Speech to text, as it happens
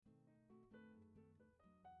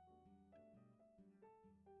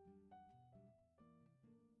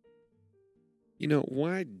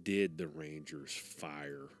Why did the Rangers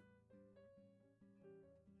fire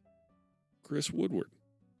Chris Woodward?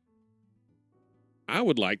 I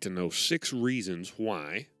would like to know 6 reasons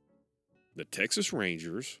why the Texas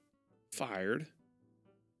Rangers fired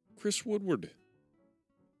Chris Woodward.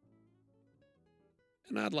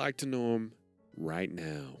 And I'd like to know them right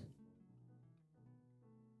now.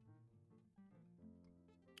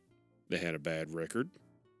 They had a bad record.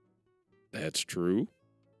 That's true.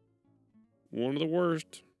 One of the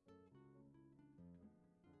worst.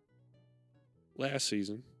 Last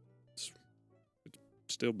season. It's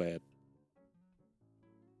still bad.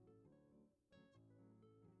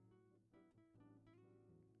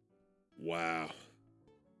 Wow.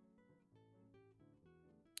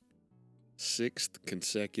 6th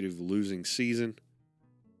consecutive losing season.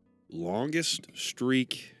 Longest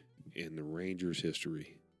streak in the Rangers'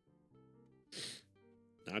 history.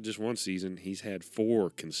 Not just one season, he's had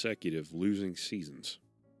 4 consecutive losing seasons.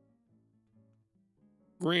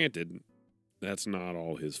 Granted, that's not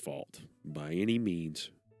all his fault by any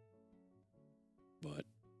means. But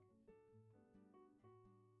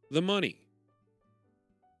the money.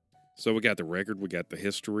 So we got the record, we got the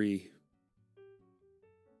history,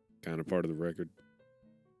 kind of part of the record.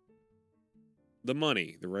 The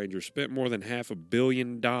money. The Rangers spent more than $500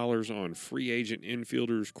 million on free agent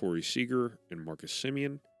infielders Corey Seager and Marcus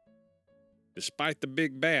Semien. Despite the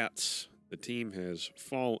big bats, the team has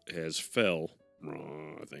fell.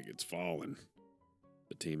 I think it's fallen.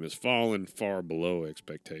 The team has fallen far below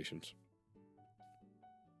expectations.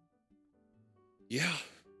 Yeah.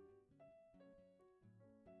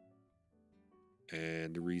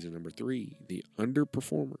 And reason number 3, the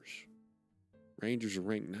underperformers. Rangers are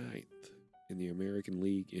ranked 9th in the American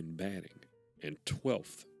League in batting and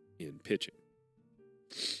 12th in pitching.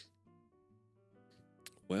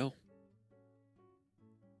 Well,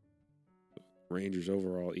 Rangers'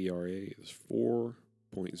 overall ERA is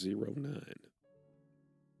 4.09.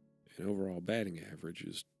 And overall batting average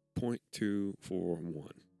is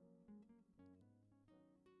 .241.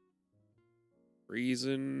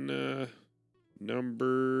 Reason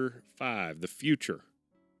number 5, the future.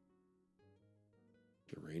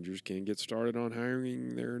 The Rangers can get started on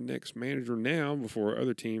hiring their next manager now before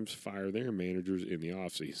other teams fire their managers in the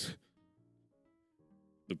offseason.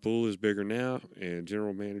 The pool is bigger now, and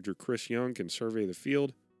general manager Chris Young can survey the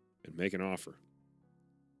field and make an offer.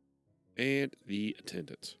 And the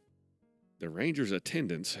attendance. The Rangers'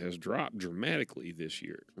 attendance has dropped dramatically this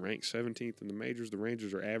year. Ranked 17th in the majors, the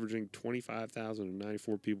Rangers are averaging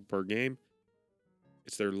 25,094 people per game.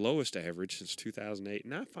 It's their lowest average since 2008,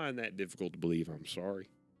 and I find that difficult to believe. I'm sorry.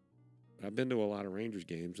 But I've been to a lot of Rangers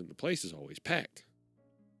games, and the place is always packed.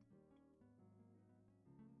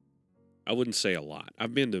 I wouldn't say a lot.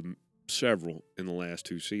 I've been to several in the last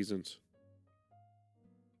 2 seasons.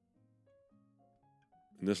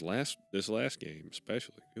 And this last game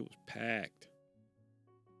especially, it was packed.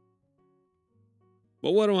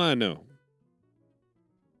 But what do I know?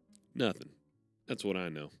 Nothing. That's what I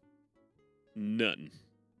know. Nothing.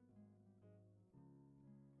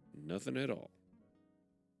 Nothing at all.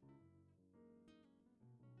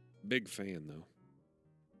 Big fan, though.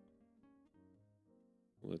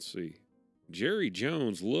 Let's see. Jerry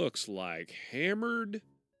Jones looks like hammered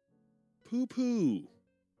poo-poo.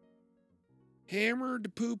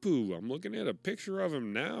 Hammered poo-poo. I'm looking at a picture of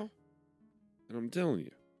him now, and I'm telling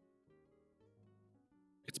you,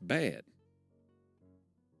 it's bad.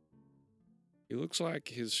 He looks like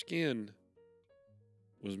his skin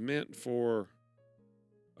was meant for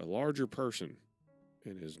a larger person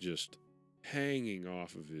and is just hanging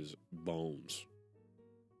off of his bones.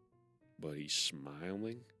 But he's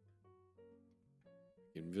smiling.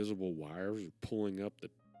 Invisible wires are pulling up the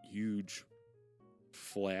huge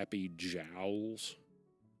flappy jowls,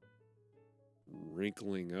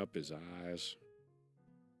 wrinkling up his eyes,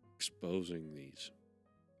 exposing these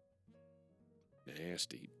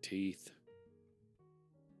nasty teeth.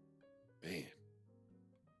 Man.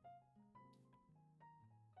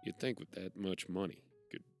 You'd think with that much money,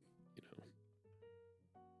 you could,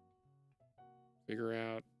 figure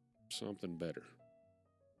out something better.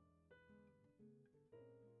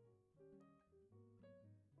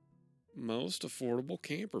 Most affordable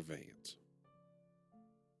camper vans.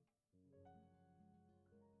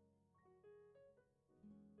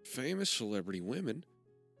 Famous celebrity women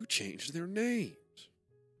who changed their names.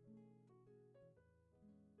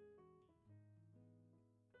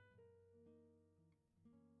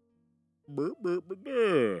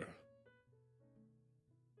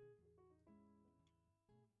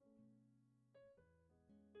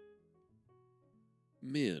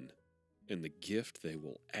 Men and the gift they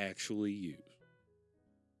will actually use.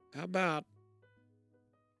 How about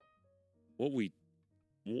what we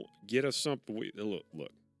get us something? Look.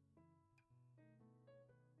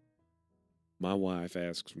 My wife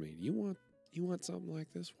asks me, "You want something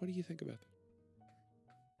like this? What do you think about that?"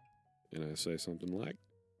 And I say something like,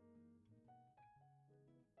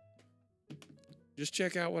 "Just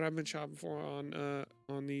check out what I've been shopping for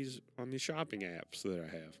on these shopping apps that I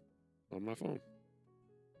have on my phone."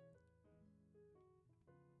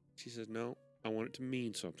 She says, "No, I want it to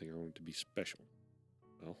mean something. I want it to be special."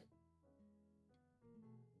 Well,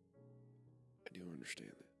 I do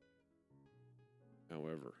understand that.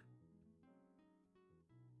 However,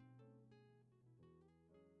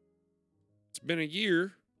 it's been a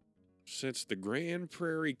year since the Grand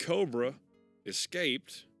Prairie Cobra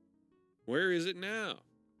escaped. Where is it now?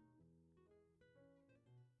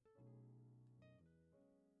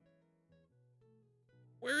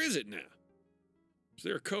 Where is it now? Is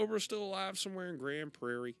there a Cobra still alive somewhere in Grand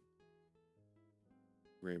Prairie?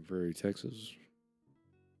 Grand Prairie, Texas.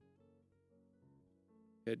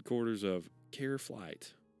 Headquarters of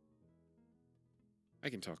CareFlight. I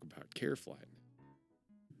can talk about CareFlight.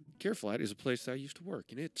 CareFlight is a place I used to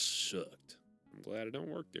work, and it sucked. I'm glad I don't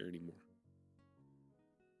work there anymore.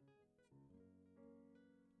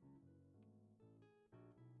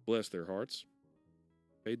 Bless their hearts.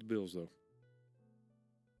 Paid the bills, though.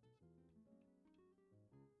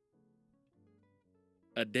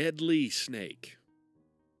 A deadly snake.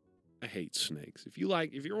 I hate snakes. If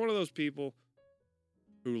you're one of those people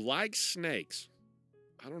who likes snakes,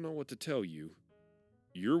 I don't know what to tell you.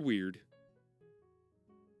 You're weird.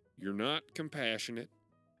 You're not compassionate.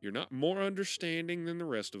 You're not more understanding than the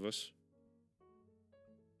rest of us.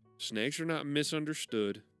 Snakes are not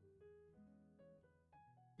misunderstood.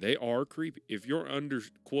 They are creepy. If your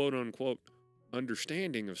quote unquote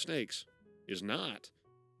understanding of snakes is not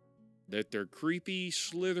that they're creepy,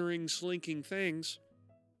 slithering, slinking things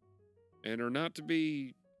and are not to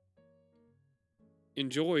be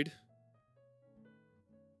enjoyed,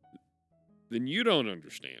 then you don't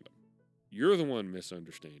understand them. You're the one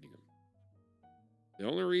misunderstanding them. The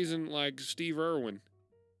only reason, like Steve Irwin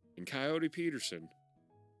and Coyote Peterson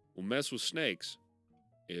will mess with snakes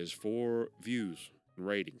is for views and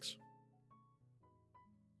ratings.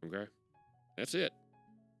 Okay? That's it.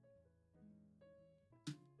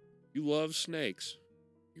 You love snakes.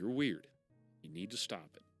 You're weird. You need to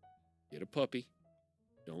stop it. Get a puppy.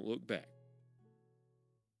 Don't look back.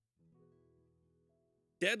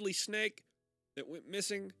 Deadly snake that went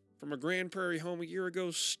missing from a Grand Prairie home a year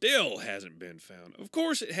ago still hasn't been found. Of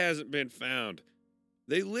course it hasn't been found.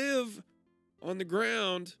 They live on the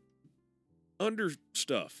ground under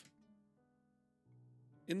stuff.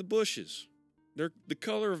 In the bushes. They're the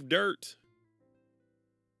color of dirt.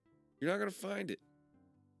 You're not going to find it.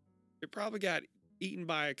 It probably got eaten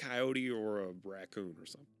by a coyote or a raccoon or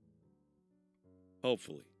something.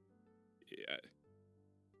 Hopefully. Yeah.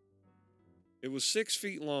 It was 6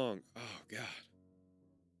 feet long. Oh, God.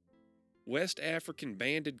 West African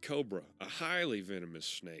banded cobra, a highly venomous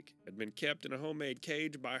snake, had been kept in a homemade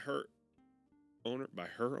cage by her owner.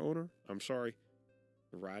 I'm sorry.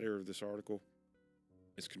 The writer of this article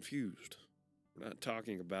is confused. We're not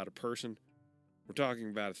talking about a person. We're talking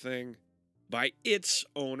about a thing by its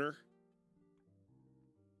owner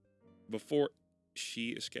before she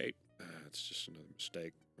escaped. It's just another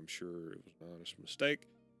mistake. I'm sure it was an honest mistake.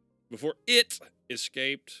 Before it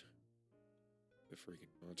escaped, the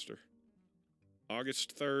freaking monster.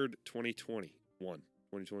 August 3rd, 2021.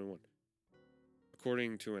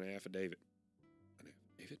 According to an affidavit.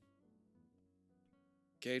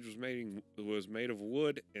 Cage was made of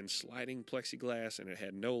wood and sliding plexiglass, and it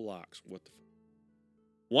had no locks. What the fuck?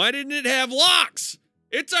 Why didn't it have locks?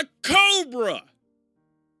 It's a cobra!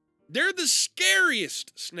 They're the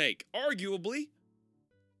scariest snake, arguably.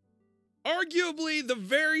 Arguably the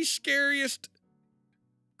very scariest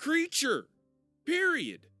creature,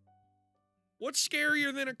 period. What's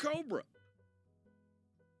scarier than a cobra?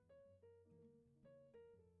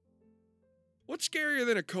 What's scarier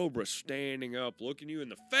than a cobra standing up, looking you in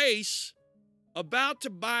the face, about to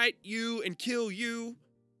bite you and kill you,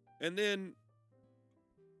 and then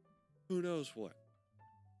who knows what?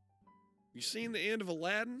 You seen the end of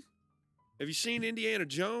Aladdin? Have you seen Indiana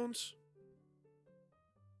Jones?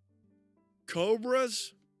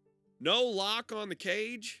 Cobras? No lock on the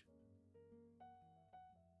cage?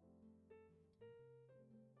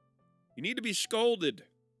 You need to be scolded.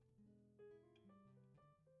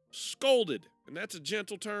 Scolded. And that's a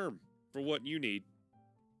gentle term for what you need.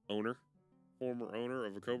 Owner. Former owner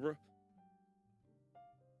of a cobra.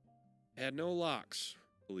 Had no locks,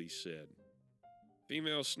 police said.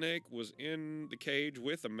 Female snake was in the cage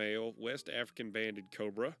with a male West African banded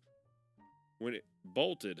cobra. When it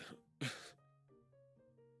bolted,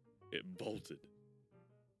 it bolted.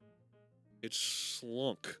 It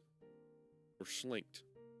slunk, or slinked,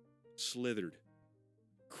 slithered,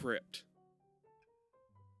 crept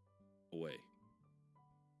away.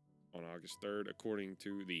 On August 3rd, according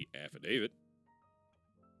to the affidavit,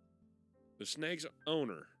 the snake's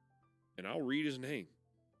owner, and I'll read his name,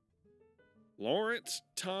 Lawrence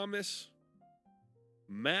Thomas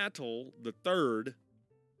Mattel III,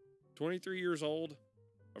 23 years old,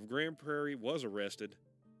 of Grand Prairie, was arrested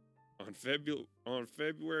on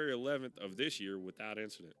February 11th of this year without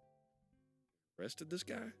incident. Arrested this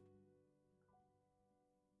guy?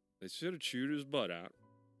 They should have chewed his butt out,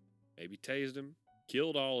 maybe tased him,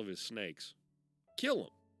 killed all of his snakes. Kill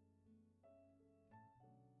him.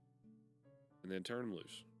 And then turn him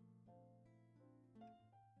loose.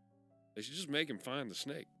 They should just make him find the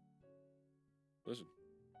snake. Listen.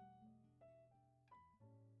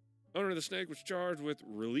 Owner of the snake was charged with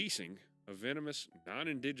releasing a venomous,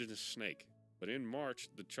 non-indigenous snake. But in March,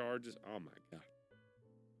 the charges... Oh, my God.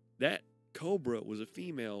 That cobra was a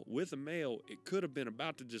female with a male. It could have been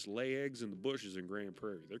about to just lay eggs in the bushes in Grand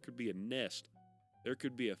Prairie. There could be a nest. There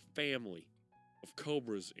could be a family of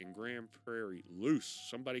cobras in Grand Prairie loose.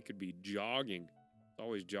 Somebody could be jogging. It's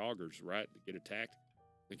always joggers, right, that get attacked.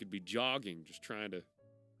 They could be jogging, just trying to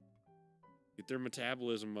get their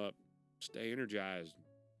metabolism up, stay energized,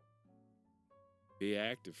 be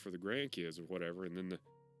active for the grandkids or whatever. And then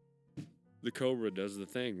the cobra does the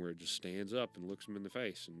thing where it just stands up and looks them in the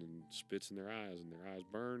face and then spits in their eyes, and their eyes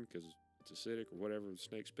burn because it's acidic or whatever the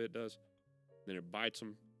snake spit does. Then it bites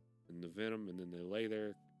them and the venom, and then they lay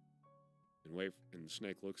there and wait, and the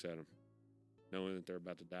snake looks at them, knowing that they're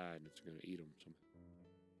about to die and it's going to eat them somehow.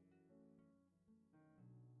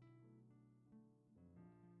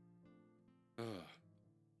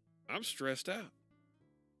 I'm stressed out.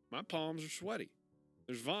 My palms are sweaty.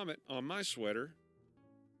 There's vomit on my sweater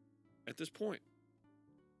at this point.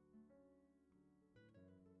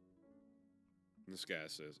 And this guy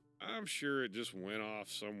says, I'm sure it just went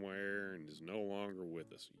off somewhere and is no longer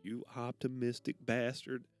with us. You optimistic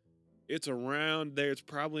bastard. It's around there. It's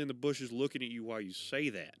probably in the bushes looking at you while you say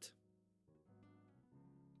that.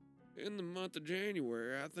 In the month of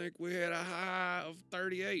January, I think we had a high of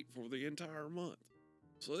 38 for the entire month.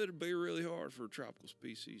 So it'd be really hard for a tropical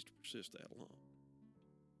species to persist that long.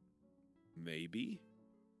 Maybe.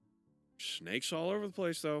 Snakes all over the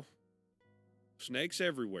place, though. Snakes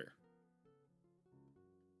everywhere.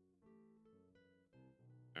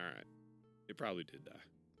 All right. It probably did die.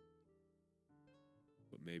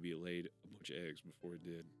 But maybe it laid a bunch of eggs before it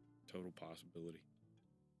did. Total possibility.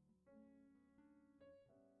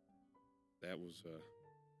 That was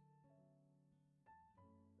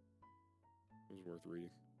worth reading.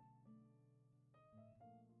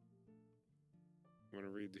 I'm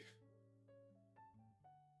going to read the...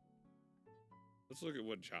 Let's look at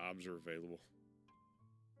what jobs are available.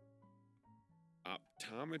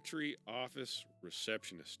 Optometry office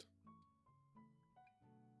receptionist.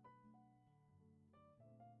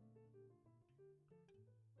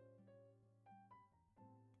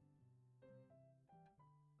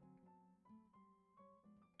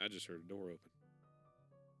 I just heard a door open.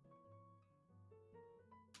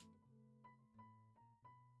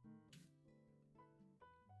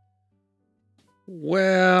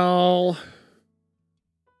 Well,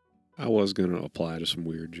 I was going to apply to some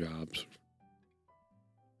weird jobs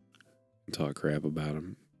and talk crap about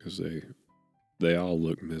them because they all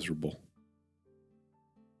look miserable.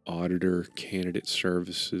 Auditor, candidate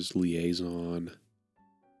services liaison,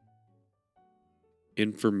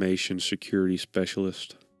 information security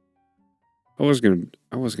specialist. I was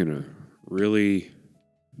gonna really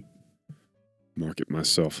market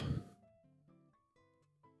myself.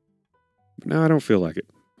 But now I don't feel like it.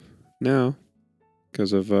 Now,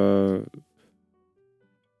 because of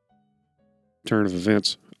turn of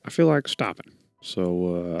events, I feel like stopping.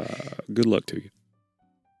 So good luck to you.